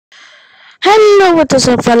Hello, what is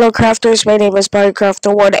up, fellow crafters? My name is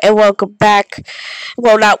Minecraft1, and welcome back.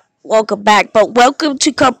 Well, not welcome back, but welcome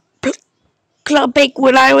to Club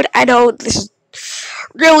Penguin Island. I know this is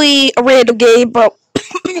really a random game, but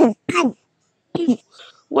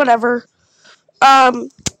whatever. A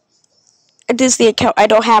Disney account. I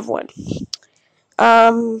don't have one.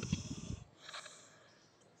 Um,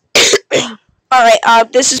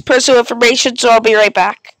 Alright, this is personal information, so I'll be right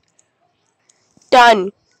back.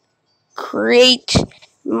 Done. Create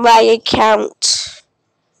my account.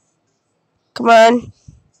 Come on.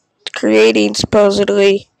 Creating,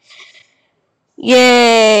 supposedly.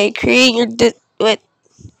 Yay! Create your what?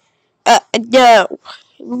 No.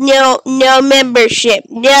 No membership.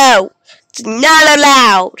 No. It's not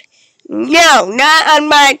allowed. No, not on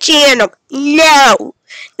my channel. No.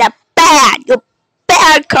 That's bad. You're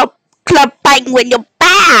bad, Club Penguin. You're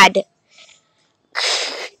bad.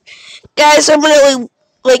 Guys, I'm really,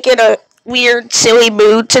 like, in a weird, silly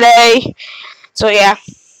mood today. So, yeah.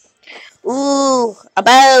 Ooh,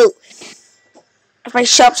 about. If I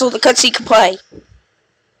shop so the cutscene can play.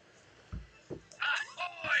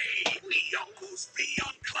 Ahoy! We almost be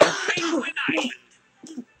on Club Penguin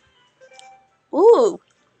Island. Ooh.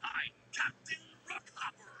 I'm Captain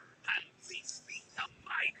Rockhopper, and this be the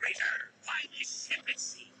Migrator. Finest ship at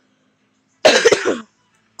sea.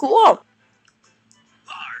 Cool.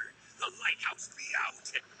 The lighthouse be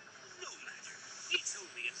out. No matter, it's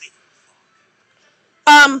only a little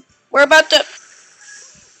fog. We're about to.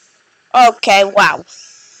 Okay, wow.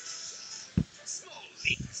 Small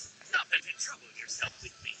leaks. Nothing to trouble yourself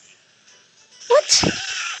with me. What?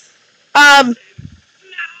 Now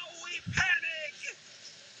we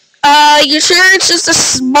panic. You sure it's just a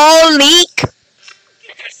small leak? Get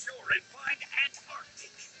ashore and find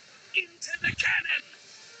Antarctic. Into the cannon.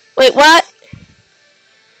 Wait, what?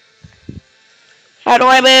 How do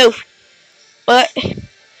I move? What?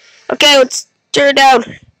 Okay, let's turn down.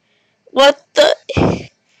 What the?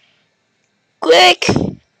 Quick!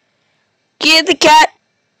 Get the cat!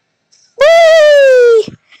 Whee!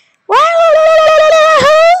 Wahoo!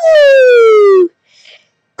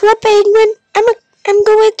 Club Penguin. I'm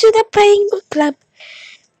going to the Penguin Club.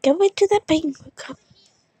 Going to the Penguin Club.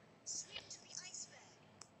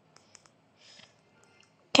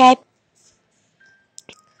 Okay.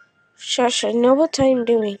 Shush, I know what I'm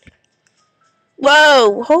doing.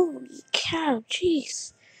 Whoa! Holy cow,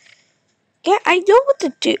 jeez. Yeah, I know what to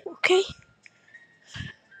do, okay?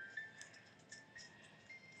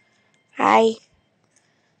 Hi.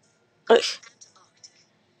 Ugh.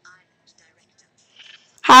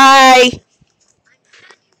 Hi.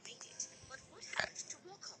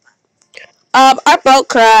 Our boat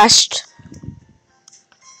crashed.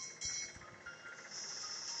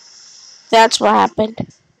 That's what happened.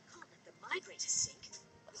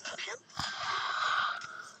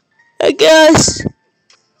 I guess.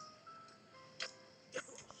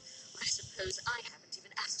 I suppose I haven't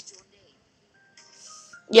even asked your name.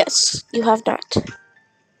 Yes, you have not.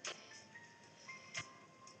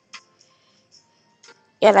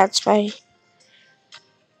 Yeah, that's fine.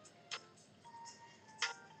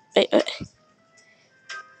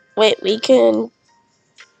 Wait, we can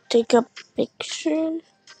take a picture.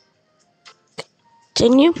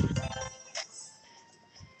 Continue.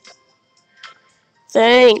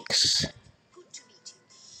 Thanks. Good to meet you.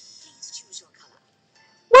 Please choose your color.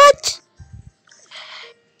 What?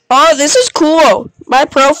 Oh, this is cool. My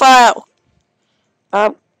profile.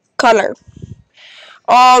 Color.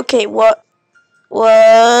 Okay, what? Do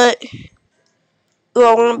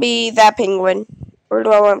I want to be that penguin? Or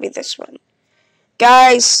do I want to be this one?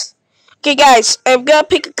 Guys. Okay, guys. I'm going to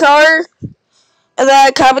pick a color. And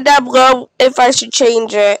then comment down below if I should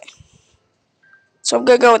change it. So I'm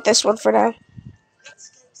going to go with this one for now. Let's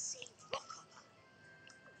go save Rockhopper.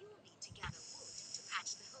 You'll need to gather wood to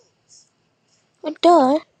patch the holes. Well,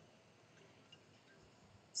 duh.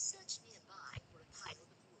 Search nearby for a pile of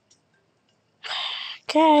wood.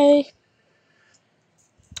 Okay.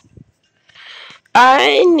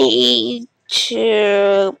 I need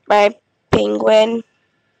to my penguin,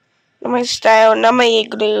 not my style, not my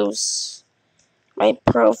igloos, my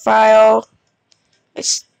profile, my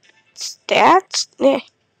stats.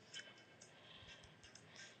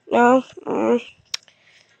 No.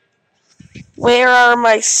 Where are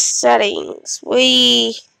my settings?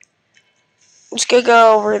 I'm just gonna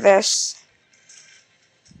go over this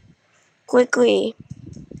quickly.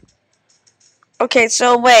 Okay,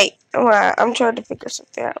 so wait. I'm trying to figure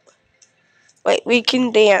something out. Wait, we can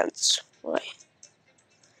dance.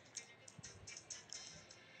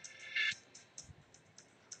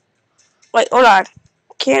 Wait, hold on.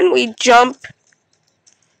 Can we jump?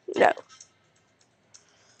 No.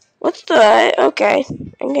 What's the... Okay,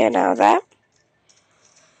 I'm getting out of that.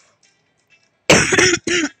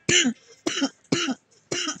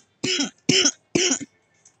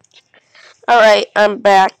 Alright, I'm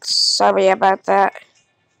back. Sorry about that.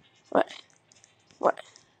 What? What?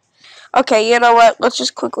 Okay, you know what? Let's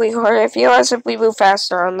just quickly hurry. I feel as if we move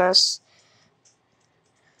faster on this.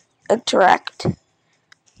 Interact.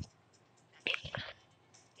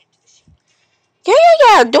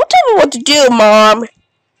 Yeah. Don't tell me what to do, Mom.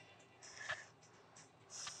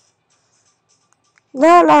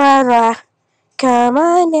 La. Come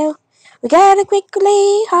on now. We gotta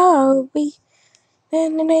quickly hurry.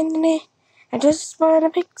 Na. I just wanna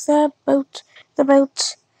pick the boat. The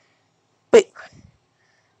boat. Wait.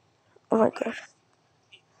 Oh my god.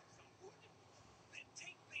 Then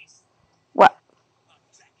take this. What? A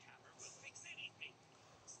jackhammer will fix anything.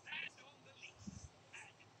 Stand on the leaves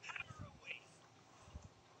and hammer away.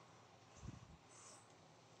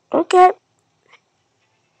 Okay.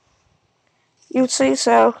 You'd say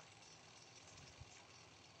so.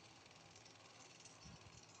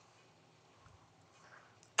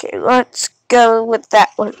 Okay, let's go with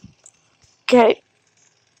that one. Okay.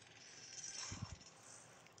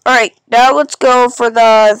 Alright, now let's go for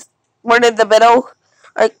the one in the middle.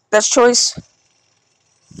 Like, this choice.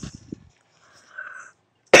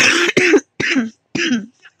 Ye saved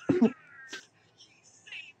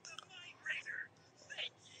the migrator.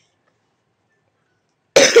 Thank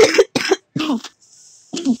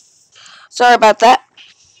ye. Sorry about that. You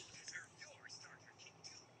deserve your starter kit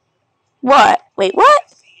too. What? Wait, what?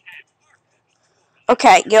 Jesse and Marco.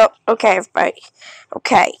 Okay, okay, everybody.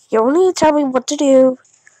 Okay, you don't need to tell me what to do.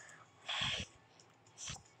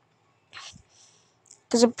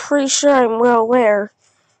 Because I'm pretty sure I'm well aware of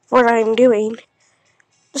what I'm doing.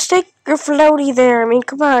 Just take your floaty there. I mean,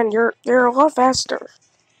 come on, you're a lot faster.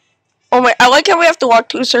 Oh my, I like how we have to walk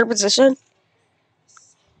to a certain position.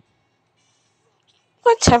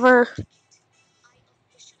 Whatever. I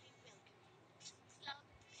officially welcome you to Club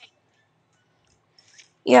Penguin.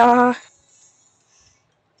 Yeah.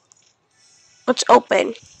 Let's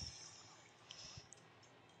open.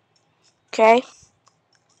 Okay.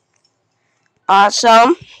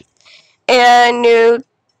 Awesome. And new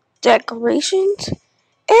decorations.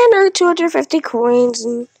 And our 250 coins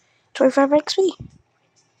and 25 XP.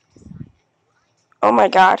 Oh my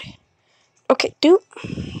god. Okay, dude.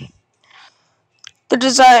 The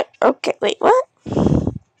design. Okay, wait, what?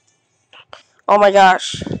 Oh my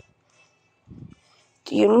gosh.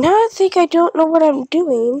 Do you not think I don't know what I'm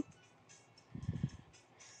doing?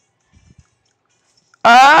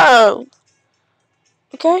 Oh.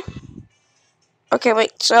 Okay. Okay,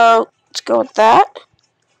 wait, so let's go with that.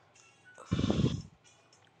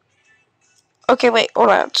 Okay, wait, hold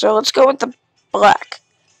on. So let's go with the black.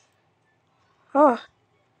 Huh.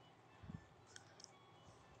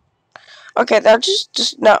 Okay, that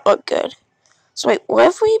just not look good. So wait, what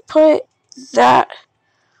if we put that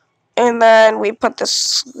and then we put the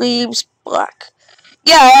sleeves black?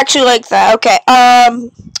 Yeah, I actually like that. Okay,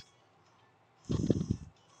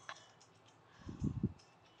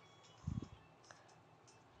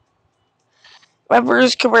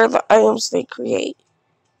 members can wear the items they create.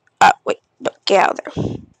 Wait, no, get out of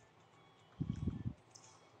there.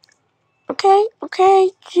 Okay,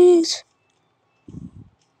 jeez.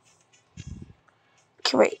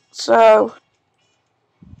 Okay, wait, so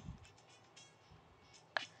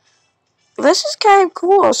this is kind of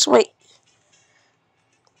cool. So wait.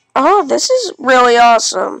 Oh, this is really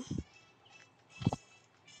awesome.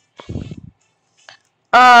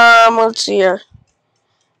 Let's see here.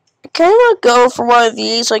 I kind of want to go for one of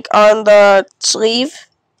these, like, on the sleeve.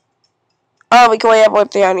 Oh, we can only have one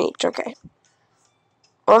thing on each, okay.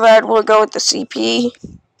 Well, then we'll go with the CP.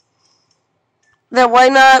 Then why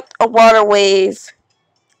not a water wave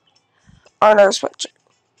on our sweatshirt?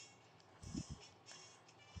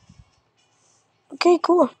 Okay,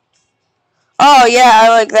 cool. Oh, yeah, I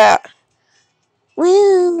like that.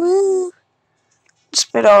 Woo.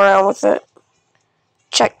 Spin all around with it.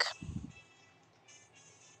 Check.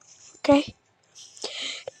 Okay.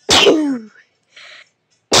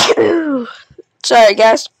 Sorry,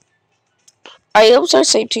 guys. Items are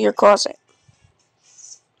saved to your closet.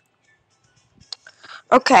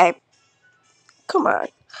 Okay. Come on.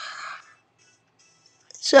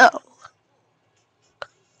 So.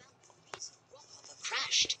 Rockhopper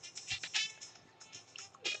crashed.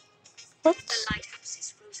 What? The lighthouse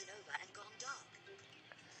is frozen over and gone dark.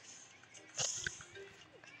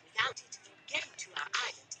 Without it, getting to our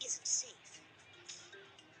island isn't safe.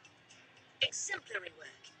 Exemplary work.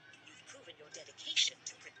 You've proven your dedication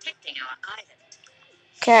to protecting our island.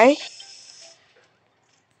 Okay.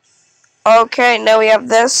 Okay, now we have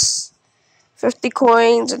this. 50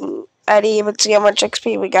 coins, and I didn't even see how much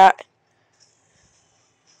XP we got.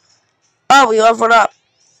 Oh, we leveled up.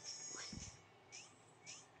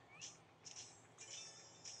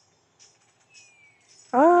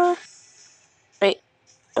 Wait,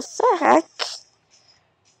 what the heck?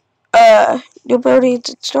 New buildings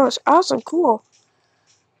and stores. Awesome, cool.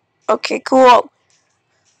 Okay, cool.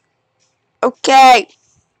 Okay.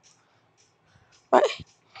 What?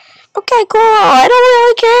 Okay, cool. I don't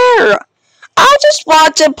really care. I just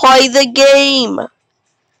want to play the game.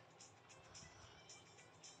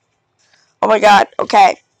 Oh my god,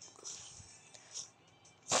 okay.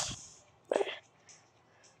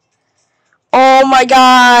 Oh my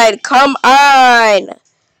god, come on.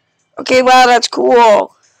 Okay, wow, that's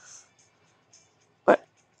cool. What?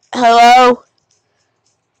 Hello?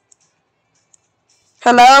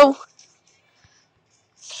 Hello?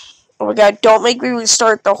 Oh my god, don't make me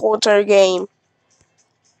restart the whole entire game.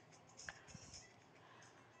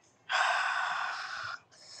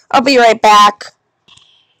 I'll be right back.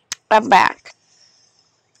 I'm back.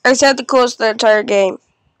 I just had to close the entire game.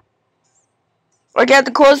 I got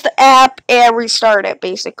to close the app and restart it,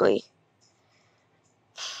 basically.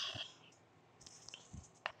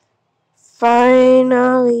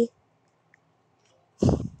 Finally.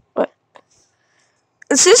 What?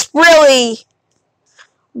 Is this really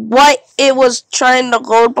what it was trying to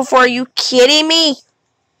load before? Are you kidding me?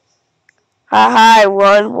 Haha,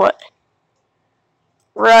 run. What?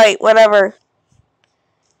 Right, whatever.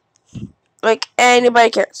 Like, anybody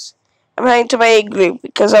cares. I'm heading to my igloo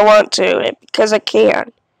because I want to and because I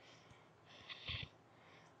can.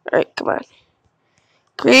 Alright, come on.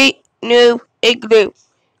 Create new igloo.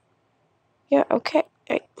 Yeah, okay.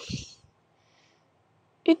 I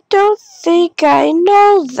don't think I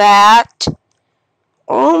know that.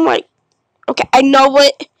 Oh my. Okay, I know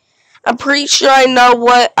what. I'm pretty sure I know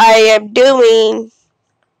what I am doing.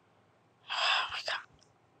 Oh my god.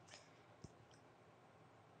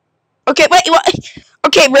 Okay, wait, what?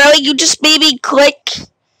 Okay, really? You just made me click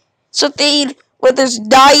something where there's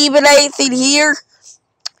not even anything here?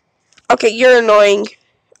 Okay, you're annoying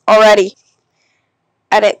already.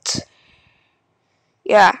 Edit.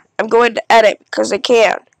 Yeah, I'm going to edit because I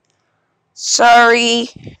can. Sorry.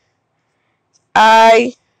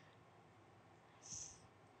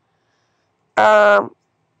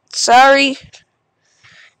 Sorry.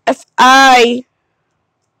 If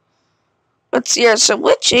let's see here, so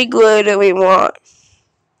which igloo do we want?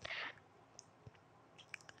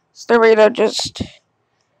 So we're gonna just,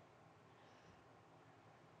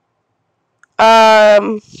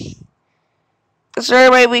 is there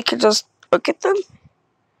a way we could just look at them?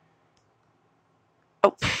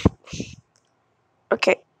 Oh.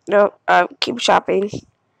 Okay, no, keep shopping.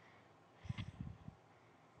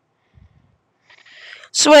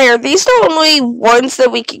 So wait, are these the only ones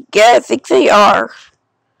that we can get? I think they are.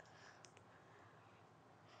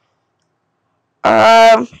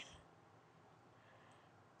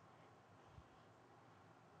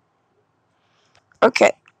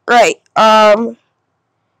 Okay, right,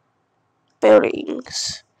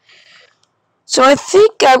 buildings. So I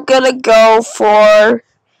think I'm gonna go for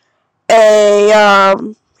a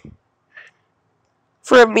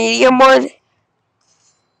medium one.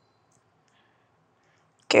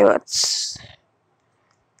 Okay,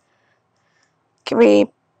 can we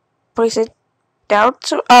place it down?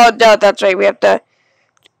 So, oh no, that's right. We have to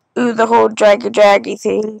do the whole draggy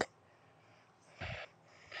thing.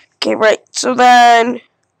 Okay, right. So then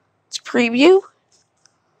let's preview.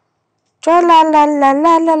 Tra la la la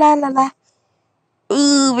la la la la la.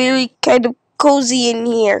 Ooh, very kind of cozy in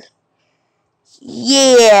here.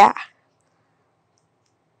 Yeah.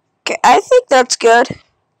 Okay, I think that's good.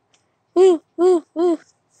 Woo, woo, woo.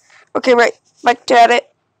 Okay, right. Back to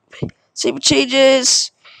edit. Save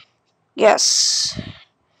changes. Yes.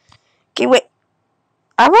 Okay, wait.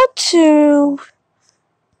 I want to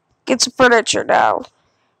get some furniture now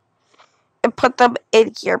and put them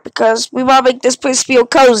in here because we want to make this place feel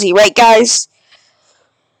cozy, right, guys?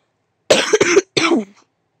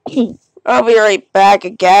 I'll be right back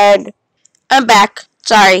again. I'm back.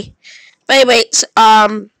 Sorry. But anyways,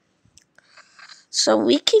 so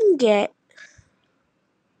we can get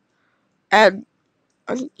an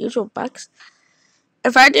unusual box.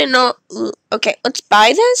 If I didn't know, okay, let's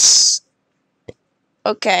buy this.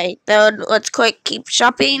 Okay, then let's click keep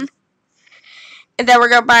shopping. And then we're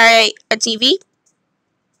gonna buy a TV.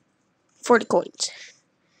 40 coins.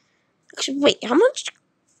 Actually, wait, how much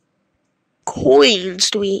coins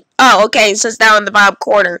do we? Oh, okay, it says down in the bottom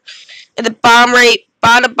corner. In the bottom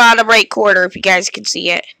right corner, if you guys can see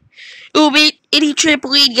it. Ooh, any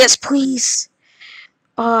trampoline, yes, please.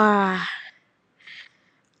 Uh,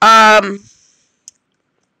 um,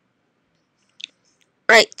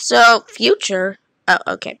 right, so, future. Oh,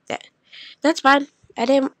 okay, that's fine. I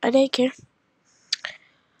didn't care.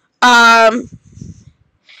 Then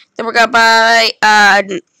we're gonna buy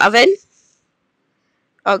an oven.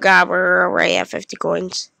 Oh god, we're already at 50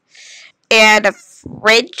 coins. And a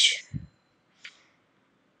fridge.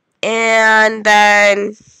 And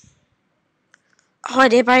then... Oh, I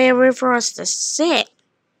didn't buy a room for us to sit.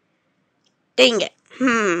 Dang it.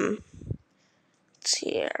 Let's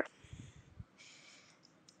see here.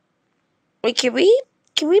 Wait, can we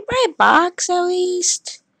buy a box at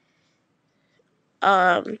least?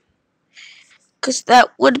 Cause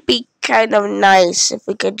that would be kind of nice if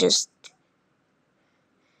we could just...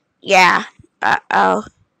 Yeah. Uh-oh.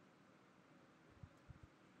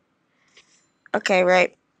 Okay,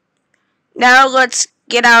 right. Now let's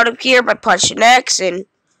get out of here by punching X and...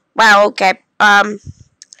 Wow, okay.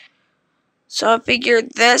 So I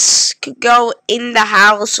figured this could go in the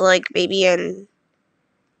house, like maybe in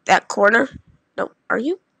that corner. No, are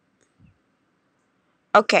you?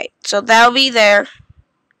 Okay, so that'll be there.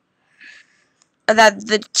 And then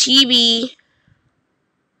the TV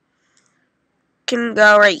can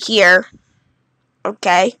go right here.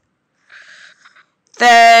 Okay.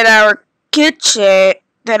 Then our kitchen,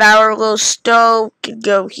 then our little stove can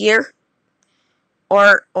go here.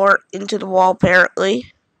 Or into the wall,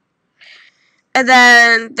 apparently. And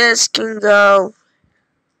then this can go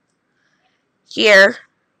here.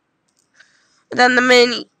 And then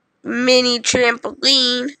the mini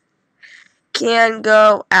trampoline can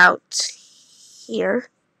go out here.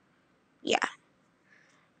 Yeah.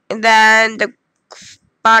 And then the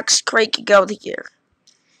box crate can go here.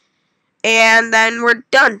 And then we're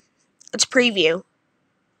done. Let's preview.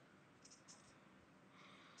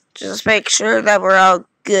 Just make sure that we're all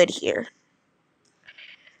good here.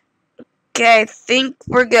 Okay, I think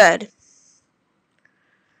we're good.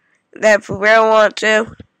 Then if we really want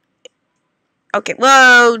to... Okay,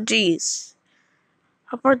 whoa, jeez.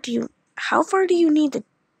 How far do you need to...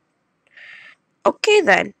 Okay,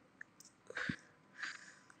 then.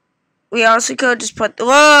 We also could just put...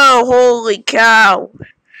 Whoa, holy cow.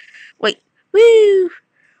 Wait, woo.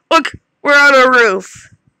 Look, we're on a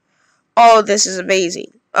roof. Oh, this is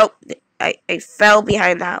amazing. Oh, I fell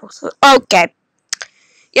behind the house. Okay.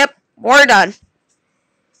 Yep, we're done.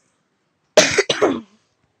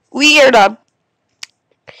 We are done.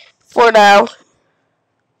 For now.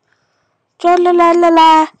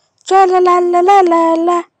 Tra-la-la-la-la.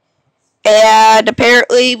 Tra-la-la-la-la-la. And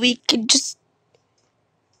apparently we can just...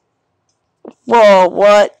 Whoa,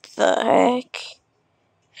 what the heck?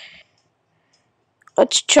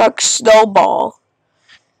 Let's chuck snowball.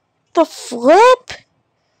 The flip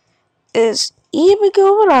is even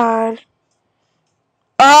going on.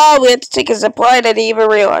 Oh, we had to take a zip line. I didn't even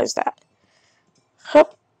realize that.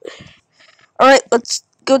 Hup. Alright, let's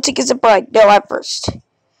go take a zip line. No, I'm first.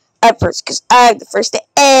 I'm first, because I'm the first to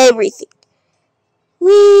everything.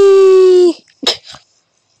 Whee!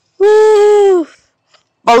 Woo!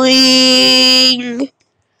 Bling!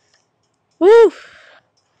 Woo!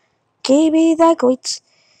 Give me the coins.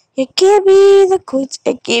 You give me the coins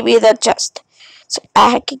and give me the chest. So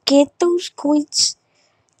I can get those coins.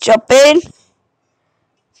 Jump in.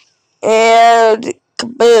 And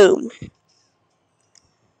kaboom.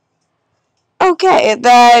 Okay, and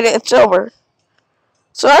then it's over.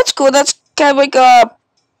 So that's cool. That's kind of like a...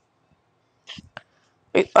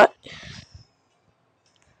 Wait, what?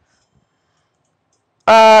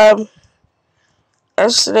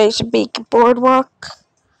 Destination Beacon Boardwalk.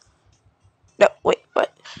 No, wait,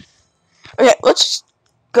 what? Okay, let's just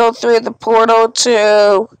go through the portal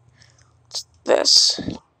to this.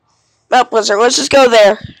 Map Wizard. Let's just go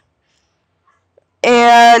there.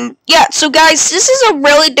 And yeah, so guys, this is a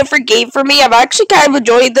really different game for me. I'm actually kind of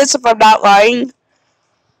enjoying this, if I'm not lying.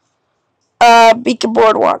 Beacon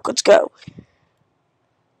Boardwalk. Let's go.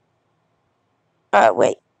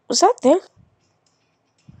 Wait, was that there?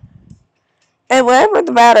 And whatever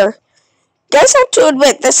the matter, guys, have to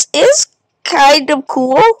admit this is kind of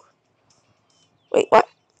cool. Wait, what?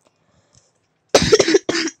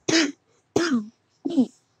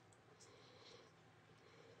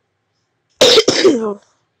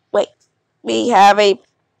 Wait, we have a...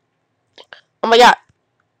 Oh my god.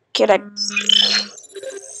 Can I...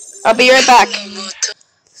 I'll be right back.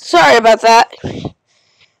 Sorry about that.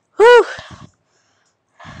 Whew.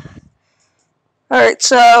 Alright,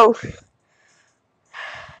 so...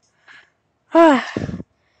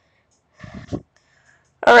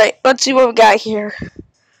 Alright, let's see what we got here.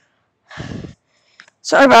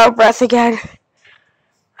 Sorry about breath again.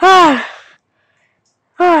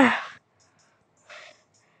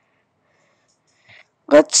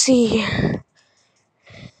 Let's see.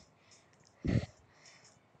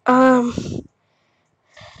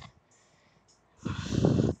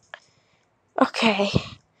 Okay.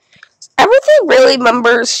 Everything really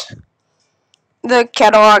remembers the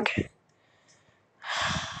catalog.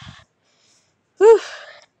 Whew.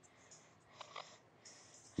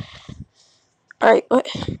 Alright, what?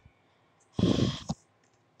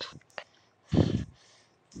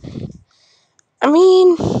 I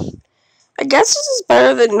mean, I guess this is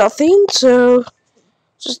better than nothing, so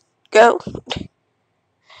just go.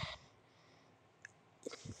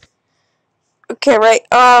 Okay, right,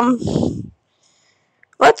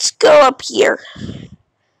 let's go up here.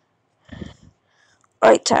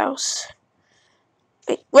 Lighthouse.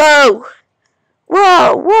 Wait, whoa!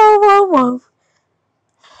 Whoa, whoa, whoa, whoa.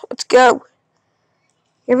 Let's go.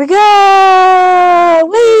 Here we go!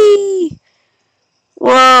 Whee!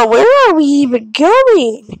 Whoa, where are we even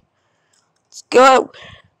going? Let's go.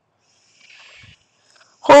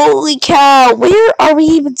 Holy cow, where are we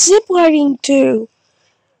even ziplining to?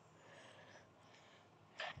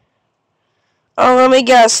 Oh, let me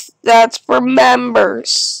guess. That's for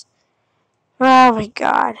members. Oh my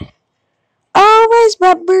god. Always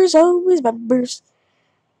members, always members.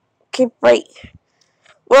 Okay, right.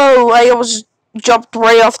 Whoa, I almost jumped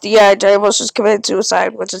right off the edge. I almost just committed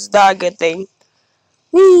suicide, which is not a good thing.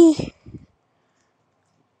 Whee!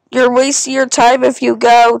 You're wasting your time if you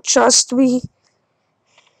go, trust me.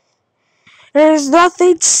 There's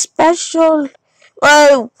nothing special.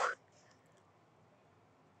 Whoa!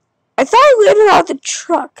 I thought I landed on the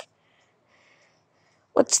truck.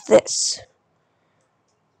 What's this?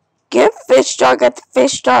 Get fish dog at the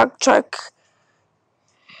fish dog truck.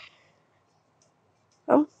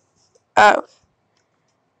 Oh.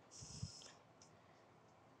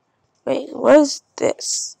 Wait, what is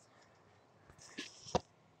this?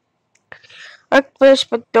 Like fish,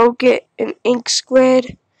 but don't get an ink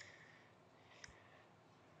squid.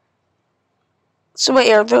 So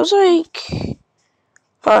wait, are those like...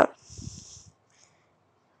 Huh.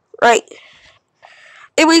 Right.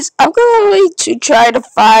 Anyways, I'm going to try to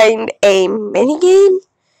find a minigame.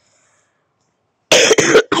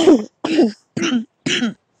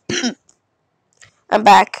 I'm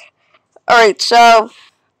back. Alright, so...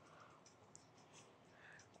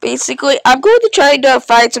 Basically, I'm going to try to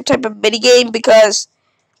find some type of minigame because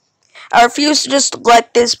I refuse to just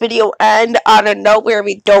let this video end on a note where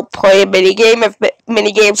we don't play a minigame if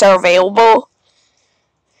minigames are available.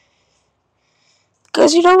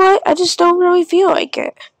 Because you know what? I just don't really feel like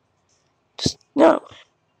it. Just, no.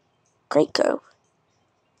 Great go.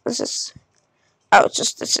 What's this? Oh, it's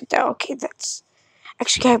just to sit down. Okay, that's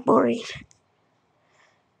actually kind of boring.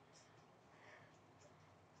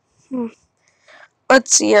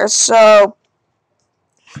 Let's see here. So,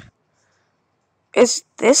 is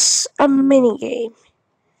this a minigame?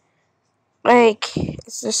 Like,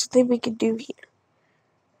 is there something we can do here?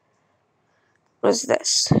 What is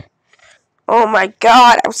this? Oh my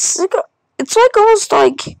god, I'm sick of... It's like almost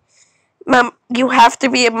like... you have to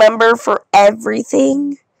be a member for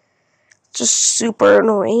everything. Just super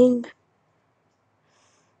annoying.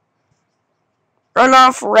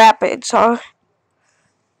 Runoff Rapids, huh?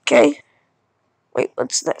 Okay. Wait,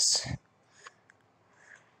 what's this?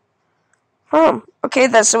 Okay,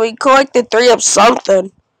 then, so we collected 3 of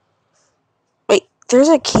something. Wait, there's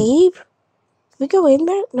a cave? Can we go in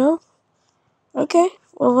there? No? Okay,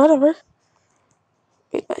 well, whatever.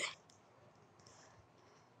 Wait.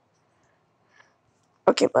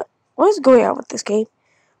 Okay, but what is going on with this game?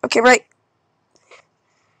 Okay, right.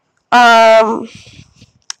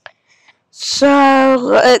 So,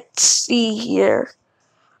 let's see here.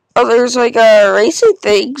 Oh, there's like a racing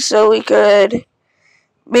thing, so we could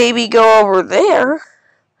maybe go over there.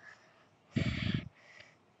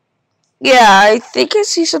 Yeah, I think I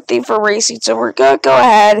see something for racing, so we're gonna go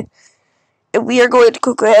ahead. And we are going to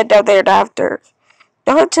quickly head down there after.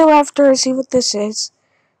 Not until after I see what this is.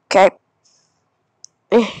 Okay.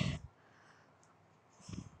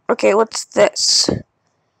 Okay, what's this?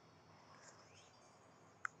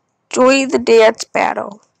 Join the dance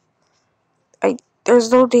battle.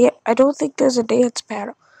 There's no dance. I don't think there's a dance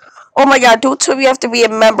battle. Oh my god, don't tell me you have to be a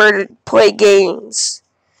member to play games.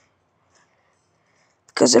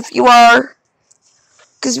 Because if you are...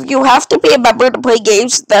 Because if you have to be a member to play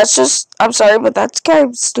games, that's just... I'm sorry, but that's kind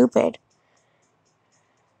of stupid.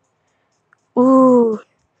 Ooh.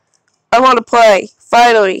 I want to play.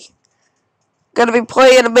 Finally. Gonna be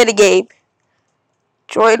playing a minigame.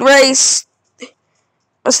 Join race.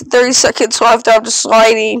 Less than 30 seconds left after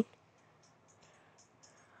sliding.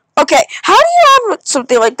 Okay, how do you have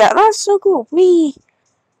something like that? That's so cool. Wee.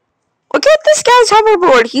 Look at this guy's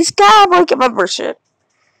hoverboard. He's got like a membership.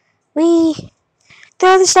 Wee.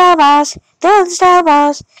 Throw the star balls. Throw the star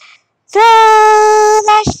balls. Throw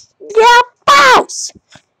the balls.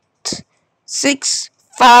 6,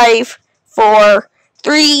 5, 4,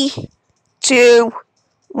 3, 2,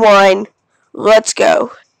 1. Let's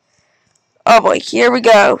go. Oh boy, here we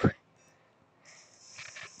go.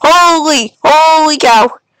 Holy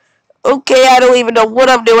cow. Okay, I don't even know what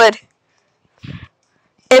I'm doing.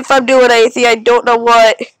 If I'm doing anything, I don't know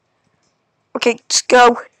what. Okay, just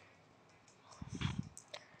go.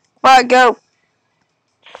 Come on, go.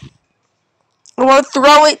 I want to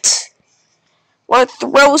throw it. I want to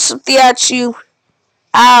throw something at you.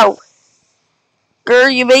 Ow. Girl,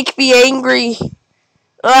 you make me angry.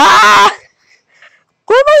 Ah!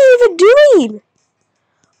 What am I even doing?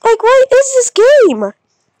 Like, what is this game?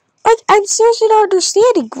 Like, I'm seriously not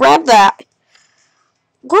understanding. Grab that.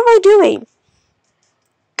 What am I doing?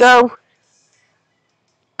 Go.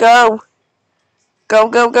 Go. Go,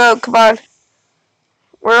 go, go. Come on.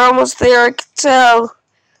 We're almost there, I can tell.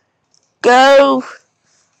 Go.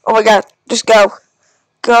 Oh my god. Just go.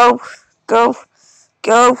 Go. Go.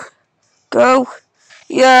 Go. Go.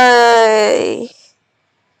 Yay.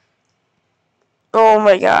 Oh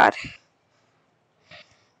my god.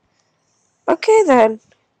 Okay then.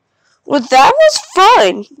 Well, that was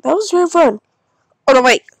fun. That was very fun. Oh no,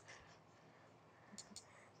 wait.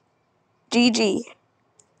 GG.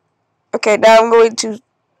 Okay, now I'm going to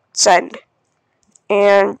send.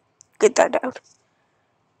 And get that down.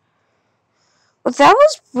 Well, that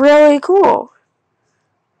was really cool.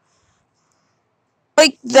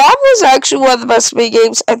 Like, that was actually one of the best mini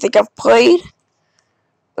games I think I've played.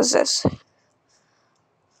 What's this?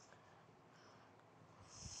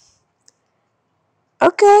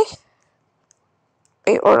 Okay.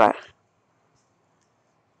 Wait, hold on.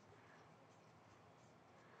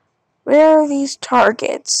 Where are these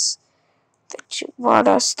targets that you want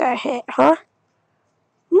us to hit, huh?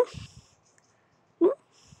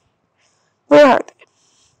 Where are they?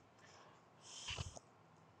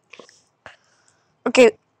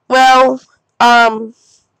 Okay, well,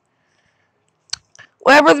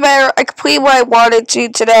 whatever the matter, I completed what I wanted to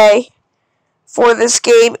today for this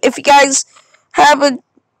game. If you guys have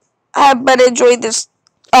been enjoying this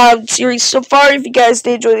series so far, if you guys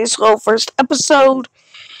did enjoy this little first episode,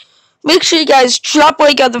 make sure you guys drop a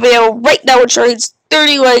like on the video right now, which rates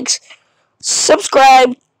 30 likes.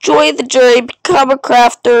 Subscribe, join the journey, become a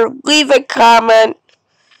crafter, leave a comment.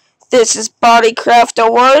 This is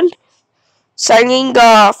Bodycrafter1, signing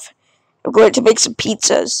off. I'm going to make some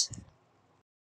pizzas.